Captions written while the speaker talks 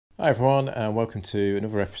Hi everyone, and welcome to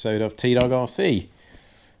another episode of ToolkitRC.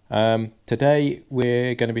 Today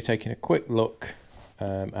we're going to be taking a quick look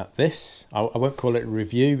at this. I won't call it a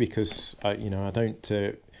review because I don't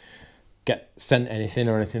get sent anything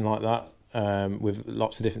or anything like that with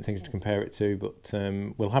lots of different things to compare it to, but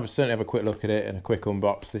we'll certainly have a quick look at it and a quick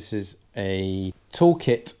unbox. This is a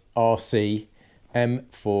Toolkit RC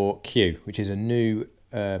M4Q, which is a new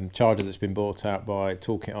charger that's been bought out by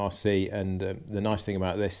Toolkit RC, and the nice thing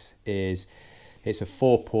about this is it's a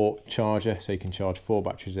 4-port charger, so you can charge 4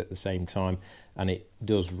 batteries at the same time, and it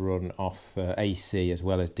does run off AC as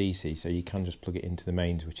well as DC, so you can just plug it into the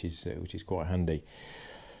mains, which is quite handy.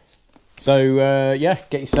 So yeah,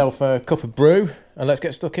 get yourself a cup of brew and let's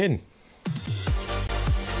get stuck in.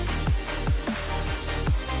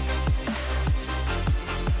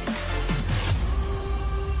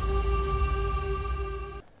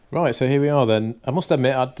 Right, so here we are then. I must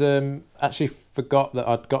admit, I'd actually forgot that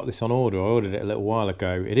I'd got this on order. I ordered it a little while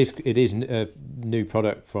ago. It is a new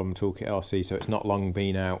product from Toolkit RC, so it's not long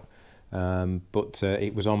been out, but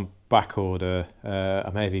it was on back order. I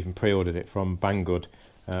may have even pre-ordered it from Banggood.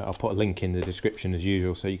 I'll put a link in the description as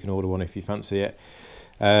usual, so you can order one if you fancy it.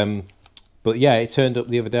 But yeah, it turned up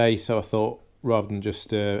the other day, so I thought rather than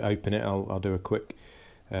just open it, I'll do a quick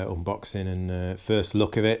unboxing and first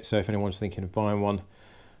look of it. So if anyone's thinking of buying one,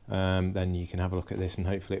 then you can have a look at this and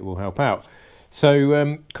hopefully it will help out.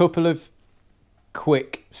 So couple of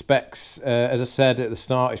quick specs. As I said at the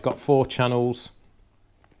start, it's got 4 channels.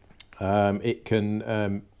 It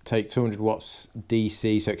can take 200 watts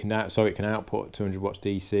DC, so it can output 200 watts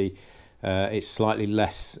DC. It's slightly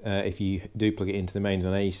less if you do plug it into the mains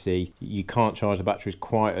on AC. You can't charge the batteries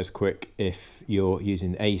quite as quick if you're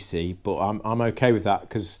using AC, but I'm okay with that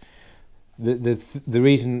because the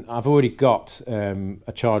reason I've already got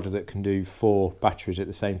a charger that can do 4 batteries at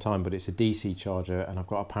the same time, but it's a DC charger, and I've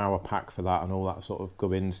got a power pack for that and all that sort of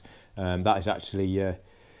gubbins. That is actually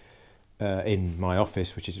in my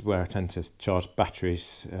office, which is where I tend to charge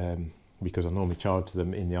batteries because I normally charge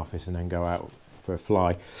them in the office and then go out for a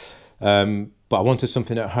fly. But I wanted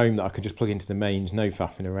something at home that I could just plug into the mains, no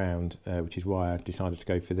faffing around, which is why I decided to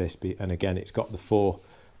go for this. And again, it's got the 4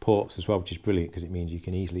 ports as well, which is brilliant because it means you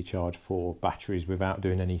can easily charge 4 batteries without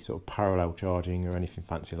doing any sort of parallel charging or anything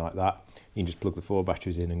fancy like that. You can just plug the 4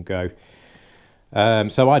 batteries in and go.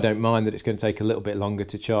 So I don't mind that it's going to take a little bit longer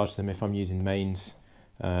to charge them if I'm using mains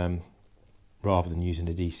rather than using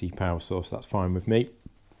a DC power source. That's fine with me.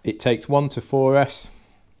 It takes 1 to 4S.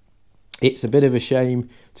 It's a bit of a shame,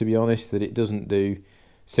 to be honest, that it doesn't do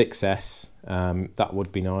 6S. That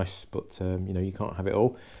would be nice, but you can't have it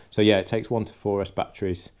all. So yeah, it takes 1 to 4S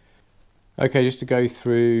batteries. Okay, just to go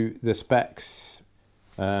through the specs.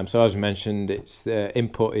 So as I mentioned, its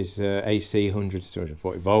input is AC 100 to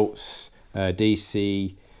 240 volts,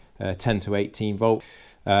 DC 10 to 18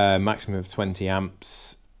 volts, maximum of 20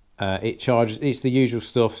 amps. It charges, it's the usual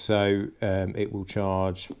stuff, so it will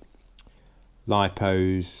charge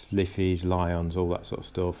lipos, lifis, lions, all that sort of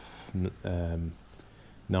stuff.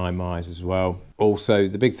 9-mis as well. Also,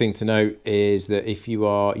 the big thing to note is that if you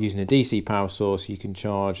are using a DC power source, you can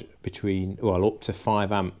charge up to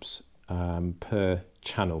 5 amps per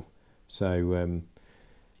channel. So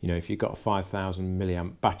if you've got a 5,000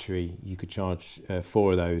 milliamp battery, you could charge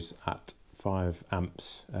 4 of those at 5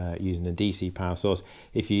 amps using a DC power source.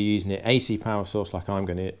 If you're using an AC power source like I'm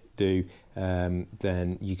going to do,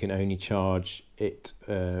 then you can only charge it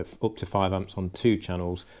up to 5 amps on 2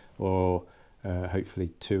 channels, or hopefully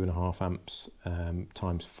 2.5 amps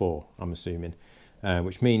times 4, I'm assuming,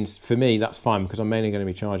 which means for me that's fine because I'm mainly going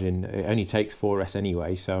to be charging, it only takes 4S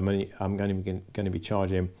anyway, so I'm going to be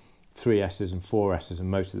charging 3S's and 4S's,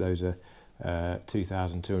 and most of those are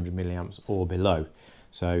 2,200 milliamps or below.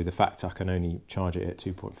 So the fact I can only charge it at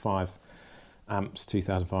 2.5 amps,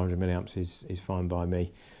 2,500 milliamps is fine by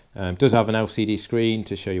me. It does have an LCD screen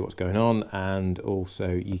to show you what's going on, and also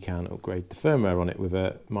you can upgrade the firmware on it with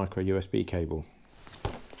a micro USB cable.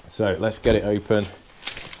 So let's get it open.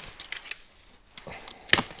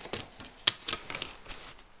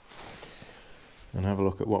 And have a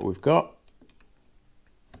look at what we've got.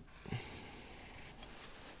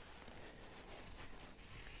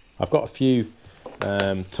 I've got a few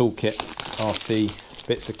Toolkit RC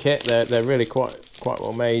bits of kit. They're really quite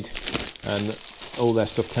well made, and all their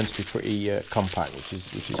stuff tends to be pretty compact, which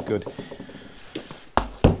is good.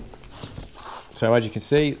 So as you can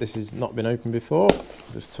see, this has not been opened before.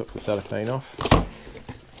 Just took the cellophane off,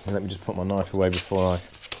 and let me just put my knife away before I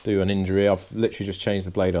do an injury. I've literally just changed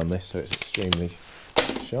the blade on this, so it's extremely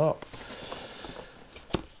sharp.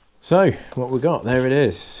 So what we got, there it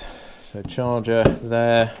is. So charger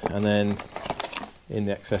there, and then in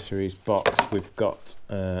the accessories box we've got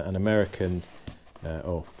an American,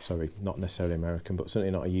 or sorry, not necessarily American, but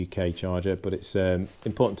certainly not a UK charger, but it's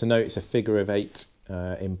important to note it's a figure of 8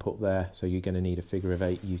 input there, so you're going to need a figure of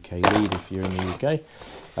 8 UK lead if you're in the UK,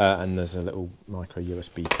 and there's a little micro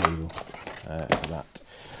USB cable for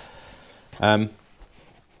that.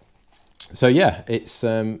 So yeah, it's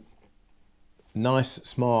nice,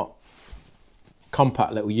 smart,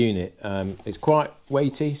 compact little unit. It's quite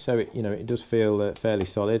weighty, so it does feel fairly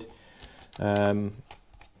solid.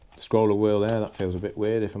 Scroller wheel there, that feels a bit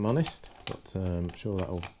weird if I'm honest, but I'm sure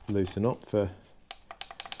that'll loosen up for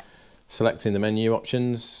selecting the menu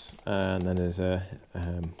options. And then there's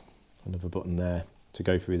another button there to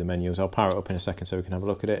go through the menus. I'll power it up in a second so we can have a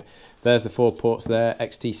look at it. There's the 4 ports there,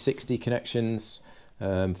 XT60 connections,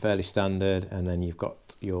 fairly standard, and then you've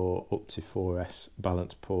got your up to 4S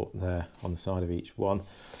balance port there on the side of each one.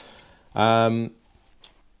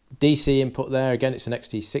 DC input there, again it's an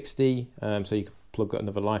XT60, so you can plug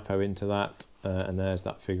another LiPo into that, and there's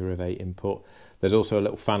that figure of 8 input. There's also a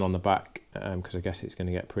little fan on the back, because I guess it's going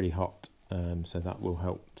to get pretty hot, so that will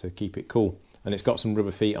help to keep it cool. And it's got some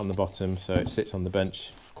rubber feet on the bottom, so it sits on the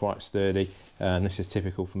bench quite sturdy, and this is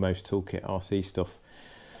typical for most Toolkit RC stuff.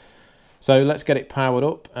 So let's get it powered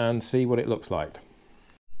up and see what it looks like.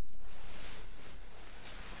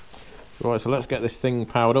 Right, so let's get this thing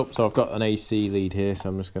powered up. So I've got an AC lead here, so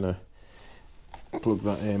I'm just going to plug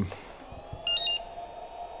that in.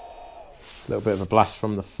 A little bit of a blast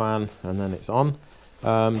from the fan, and then it's on.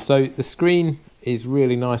 So the screen is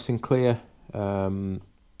really nice and clear, and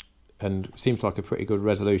seems like a pretty good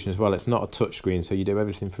resolution as well. It's not a touch screen, so you do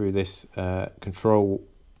everything through this control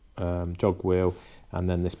jog wheel and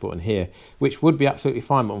then this button here, which would be absolutely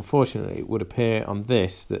fine, but unfortunately it would appear on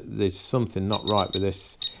this that there's something not right with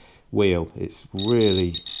this wheel. It's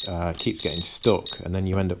really keeps getting stuck, and then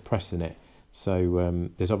you end up pressing it. So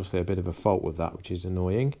there's obviously a bit of a fault with that, which is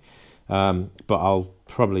annoying. But I'll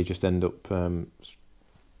probably just end up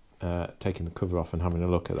taking the cover off and having a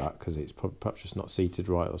look at that, because it's perhaps just not seated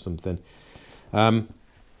right or something.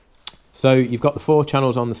 So you've got the 4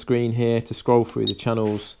 channels on the screen here. To scroll through the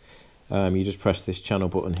channels, you just press this channel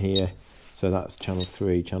button here. So that's channel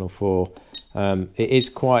 3, channel 4. It is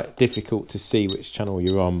quite difficult to see which channel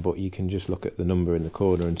you're on, but you can just look at the number in the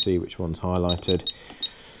corner and see which one's highlighted.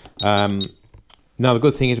 Now the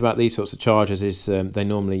good thing is about these sorts of chargers is they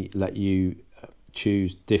normally let you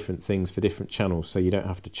choose different things for different channels, so you don't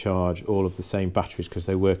have to charge all of the same batteries because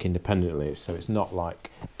they work independently. So it's not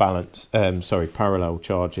like parallel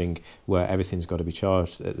charging where everything's got to be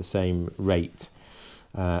charged at the same rate,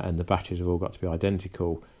 and the batteries have all got to be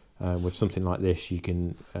identical. With something like this, you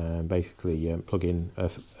can basically plug in a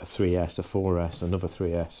 3S, a 4S, another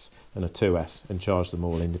 3S and a 2S and charge them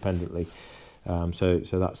all independently. So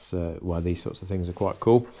that's why these sorts of things are quite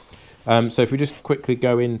cool. So if we just quickly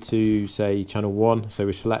go into, say, channel 1, so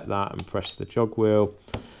we select that and press the jog wheel.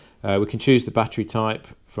 We can choose the battery type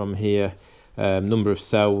from here, number of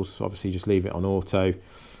cells, obviously just leave it on auto,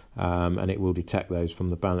 and it will detect those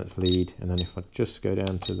from the balance lead. And then if I just go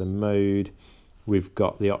down to the mode, we've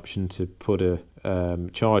got the option to put a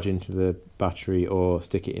charge into the battery or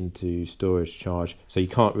stick it into storage charge. So you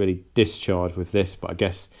can't really discharge with this, but I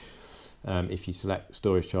guess if you select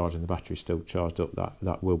storage charge and the battery's still charged up,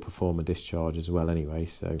 that will perform a discharge as well anyway.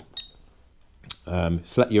 So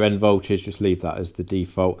select your end voltage, just leave that as the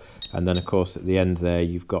default, and then of course at the end there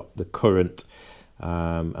you've got the current,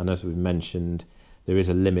 and as we've mentioned, there is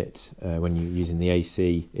a limit when you're using the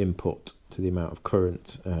AC input to the amount of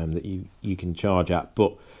current that you can charge at,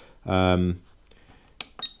 but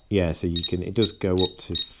yeah, so you can, it does go up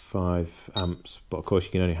to 5 amps, but of course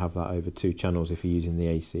you can only have that over 2 channels if you're using the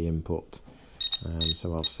AC input.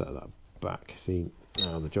 So I'll set that back. See,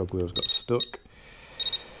 now the jog wheel's got stuck.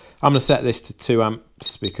 I'm going to set this to 2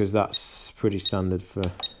 amps because that's pretty standard for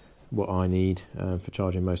what I need for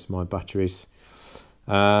charging most of my batteries.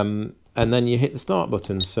 And then you hit the start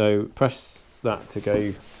button, so press that to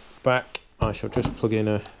go back. I shall just plug in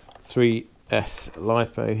a 3S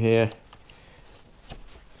LiPo here.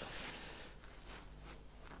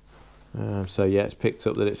 So yeah, it's picked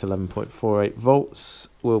up that it's 11.48 volts.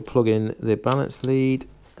 We'll plug in the balance lead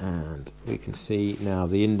and we can see now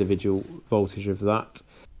the individual voltage of that.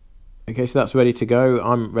 Okay, so that's ready to go.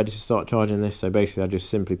 I'm ready to start charging this. So basically I just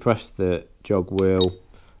simply press the jog wheel.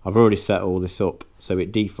 I've already set all this up so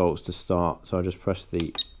it defaults to start. So I just press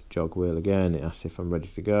the jog wheel again. It asks if I'm ready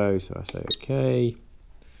to go. So I say okay.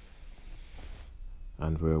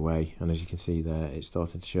 And we're away, and as you can see there, it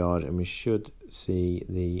started to charge, and we should see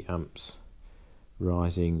the amps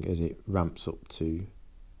rising as it ramps up to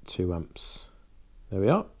 2 amps. There we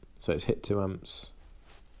are. So it's hit 2 amps,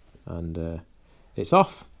 and it's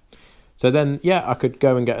off. So then, yeah, I could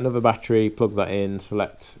go and get another battery, plug that in,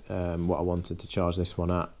 select what I wanted to charge this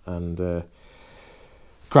one at, and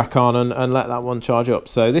crack on and let that one charge up.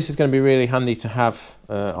 So this is going to be really handy to have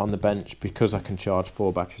on the bench, because I can charge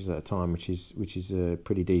 4 batteries at a time, which is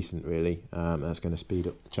pretty decent, really. That's going to speed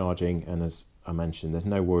up the charging, and as I mentioned, there's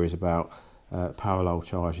no worries about parallel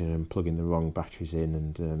charging and plugging the wrong batteries in,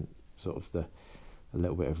 and sort of a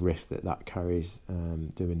little bit of risk that carries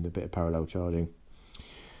doing a bit of parallel charging.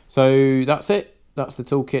 So that's it. That's the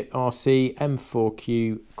Toolkit RC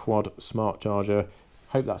M4Q Quad Smart Charger.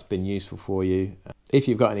 Hope that's been useful for you. If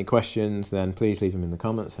you've got any questions, then please leave them in the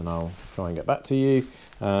comments and I'll try and get back to you.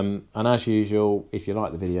 And as usual, if you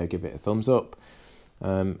like the video, give it a thumbs up.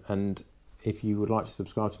 And if you would like to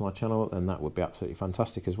subscribe to my channel, then that would be absolutely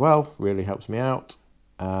fantastic as well. Really helps me out.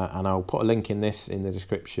 And I'll put a link in the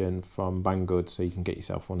description from Banggood, so you can get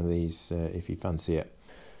yourself one of these if you fancy it.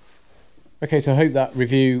 Okay, so I hope that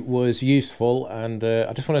review was useful, and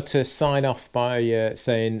I just wanted to sign off by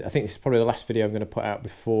saying I think this is probably the last video I'm going to put out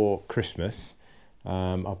before Christmas.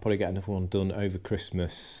 I'll probably get another one done over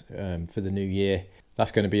Christmas for the new year.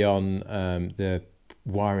 That's going to be on the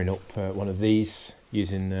wiring up one of these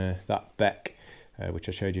using that Beck, which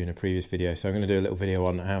I showed you in a previous video. So I'm going to do a little video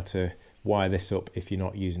on how to wire this up if you're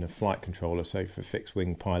not using a flight controller. So for fixed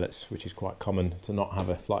wing pilots, which is quite common to not have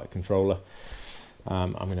a flight controller.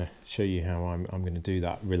 I'm going to show you how I'm going to do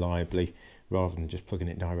that reliably, rather than just plugging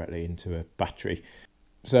it directly into a battery.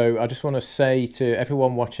 So I just want to say to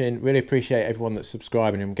everyone watching, really appreciate everyone that's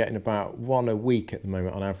subscribing. I'm getting about 1 a week at the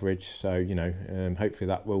moment on average, so you know, hopefully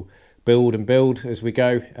that will build and build as we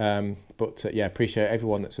go. But yeah, appreciate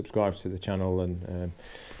everyone that subscribes to the channel, and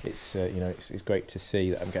it's you know, it's great to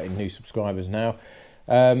see that I'm getting new subscribers now.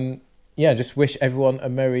 Yeah, just wish everyone a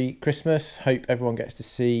Merry Christmas. Hope everyone gets to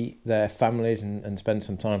see their families and spend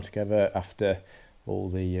some time together after all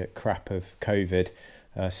the crap of COVID.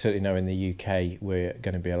 Certainly know in the UK we're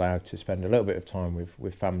going to be allowed to spend a little bit of time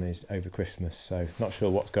with families over Christmas. So not sure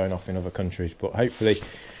what's going off in other countries, but hopefully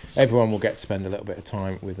everyone will get to spend a little bit of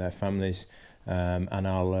time with their families. And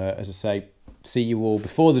I'll, as I say, see you all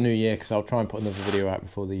before the new year, because I'll try and put another video out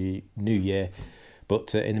before the new year.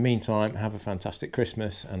 But in the meantime, have a fantastic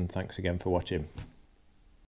Christmas, and thanks again for watching.